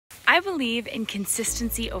I believe in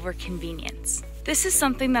consistency over convenience. This is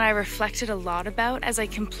something that I reflected a lot about as I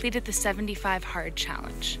completed the 75 Hard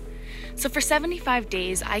Challenge. So for 75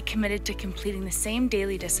 days, I committed to completing the same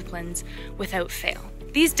daily disciplines without fail.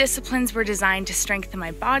 These disciplines were designed to strengthen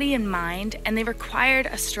my body and mind, and they required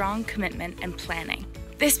a strong commitment and planning.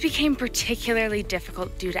 This became particularly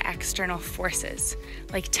difficult due to external forces,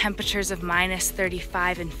 like temperatures of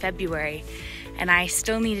 -35 in February, and I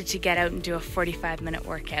still needed to get out and do a 45-minute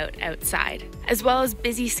workout outside, as well as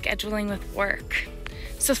busy scheduling with work.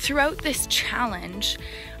 So throughout this challenge,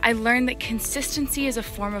 I learned that consistency is a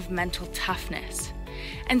form of mental toughness.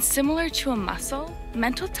 And similar to a muscle,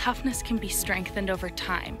 mental toughness can be strengthened over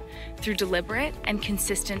time through deliberate and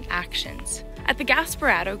consistent actions. At the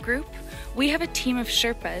Gasparotto Group, we have a team of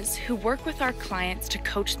Sherpas who work with our clients to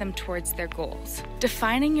coach them towards their goals.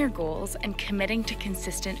 Defining your goals and committing to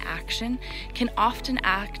consistent action can often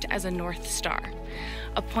act as a North Star,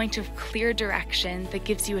 a point of clear direction that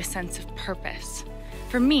gives you a sense of purpose.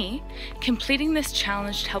 For me, completing this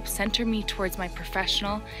challenge helped center me towards my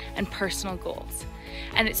professional and personal goals,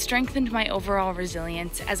 and it strengthened my overall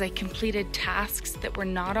resilience as I completed tasks that were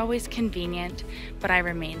not always convenient, but I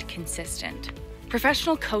remained consistent.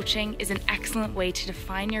 Professional coaching is an excellent way to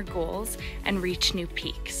define your goals and reach new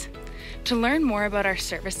peaks. To learn more about our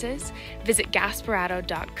services, visit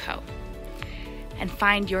gasparotto.co and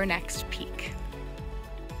find your next peak.